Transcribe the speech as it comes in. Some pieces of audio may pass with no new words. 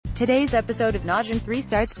Today's episode of Naagin 3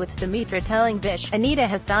 starts with Sumitra telling Vish, Anita,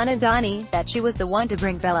 Hassan and Dani that she was the one to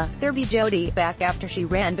bring Bela, Serbi Jodi, back after she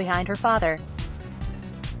ran behind her father.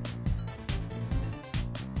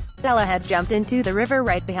 Bela had jumped into the river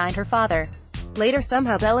right behind her father. Later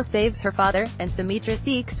somehow Bela saves her father, and Sumitra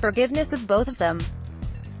seeks forgiveness of both of them.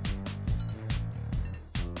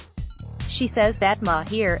 She says that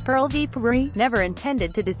Mahir, Purvi Puri, never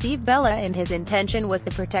intended to deceive Bela and his intention was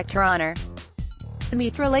to protect her honor.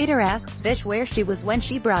 Sumitra later asks Vish where she was when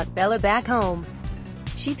she brought Bela back home.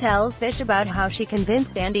 She tells Vish about how she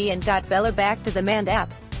convinced Andy and got Bela back to the mandap.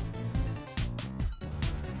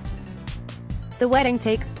 The wedding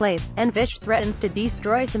takes place, and Vish threatens to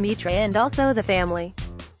destroy Sumitra and also the family.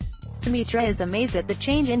 Sumitra is amazed at the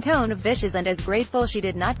change in tone of Vish's and is grateful she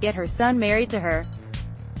did not get her son married to her.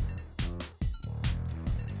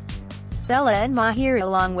 Bela and Mahir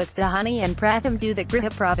along with Sahani and Pratham do the Griha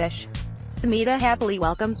Pravesh. Sumitra happily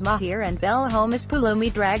welcomes Mahir and Bela home as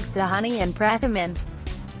Pulomi drags Sahani and Pratham in.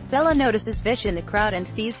 Bela notices Vish in the crowd and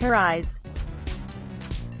sees her eyes.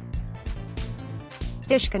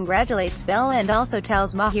 Vish congratulates Bela and also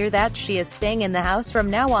tells Mahir that she is staying in the house from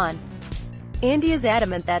now on. Andy is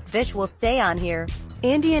adamant that Vish will stay on here.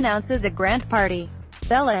 Andy announces a grand party.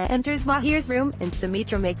 Bela enters Mahir's room, and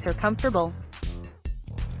Sumitra makes her comfortable.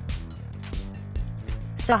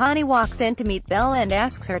 Sahani walks in to meet Bela and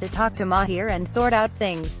asks her to talk to Mahir and sort out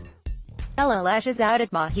things. Bela lashes out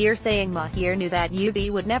at Mahir saying Mahir knew that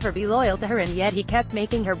Yubi would never be loyal to her and yet he kept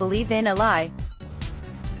making her believe in a lie.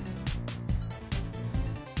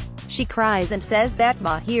 She cries and says that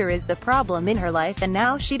Mahir is the problem in her life and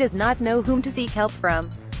now she does not know whom to seek help from.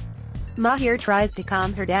 Mahir tries to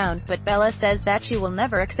calm her down, but Bela says that she will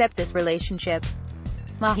never accept this relationship.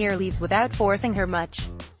 Mahir leaves without forcing her much.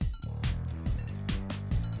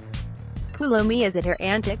 Pulomi is at her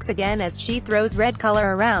antics again as she throws red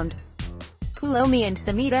color around. Pulomi and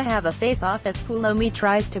Sumitra have a face-off as Pulomi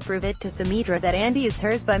tries to prove it to Sumitra that Andy is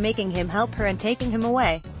hers by making him help her and taking him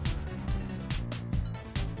away.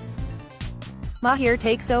 Mahir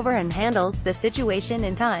takes over and handles the situation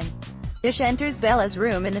in time. Vish enters Bela's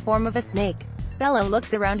room in the form of a snake. Bela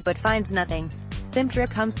looks around but finds nothing. Sumitra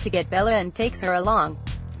comes to get Bela and takes her along.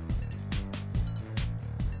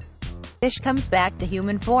 Vish comes back to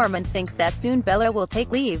human form and thinks that soon Bela will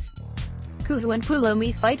take leave. Kuhu and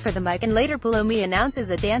Pulomi fight for the mic and later Pulomi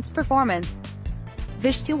announces a dance performance.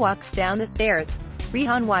 Vish too walks down the stairs.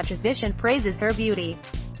 Rehaan watches Vish and praises her beauty.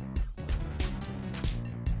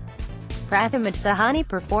 Pratham and Sahani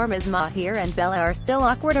perform as Mahir and Bela are still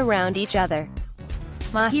awkward around each other.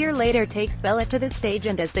 Mahir later takes Bela to the stage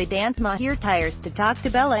and as they dance Mahir tires to talk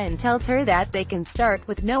to Bela and tells her that they can start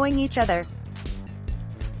with knowing each other.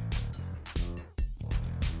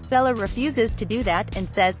 Bela refuses to do that, and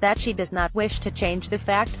says that she does not wish to change the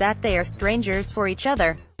fact that they are strangers for each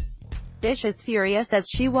other. Vish is furious as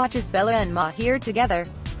she watches Bela and Mahir together.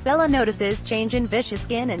 Bela notices change in Vish's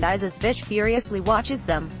skin and eyes as Vish furiously watches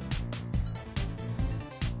them.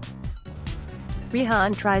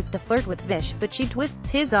 Rehaan tries to flirt with Vish, but she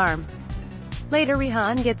twists his arm. Later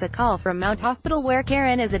Rehaan gets a call from Mount Hospital where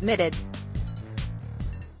Karen is admitted.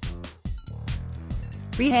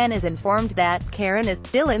 Rehaan is informed that Karen is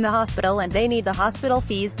still in the hospital and they need the hospital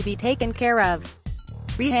fees to be taken care of.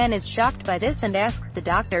 Rehaan is shocked by this and asks the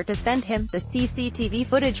doctor to send him the CCTV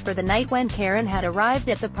footage for the night when Karen had arrived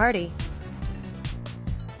at the party.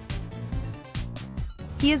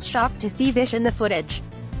 He is shocked to see Vish in the footage.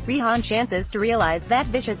 Rehaan chances to realize that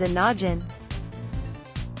Vish is in Naagin.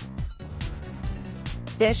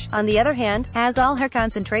 Vish, on the other hand, has all her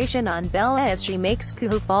concentration on Bela as she makes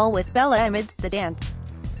Kuhu fall with Bela amidst the dance.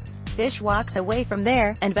 Vish walks away from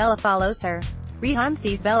there, and Bela follows her. Rehaan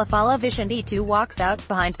sees Bela follow Vish and he too walks out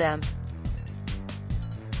behind them.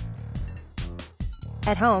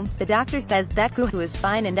 At home, the doctor says that Kuhu is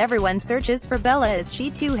fine and everyone searches for Bela as she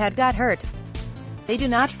too had got hurt. They do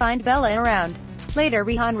not find Bela around. Later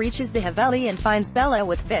Rehaan reaches the Haveli and finds Bela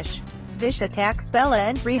with Vish. Vish attacks Bela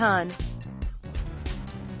and Rehaan.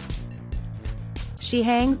 She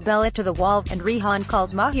hangs Bela to the wall, and Rehaan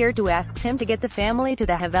calls Mahir to ask him to get the family to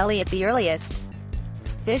the Haveli at the earliest.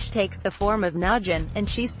 Vish takes the form of Naagin, and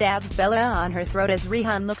she stabs Bela on her throat as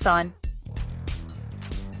Rehaan looks on.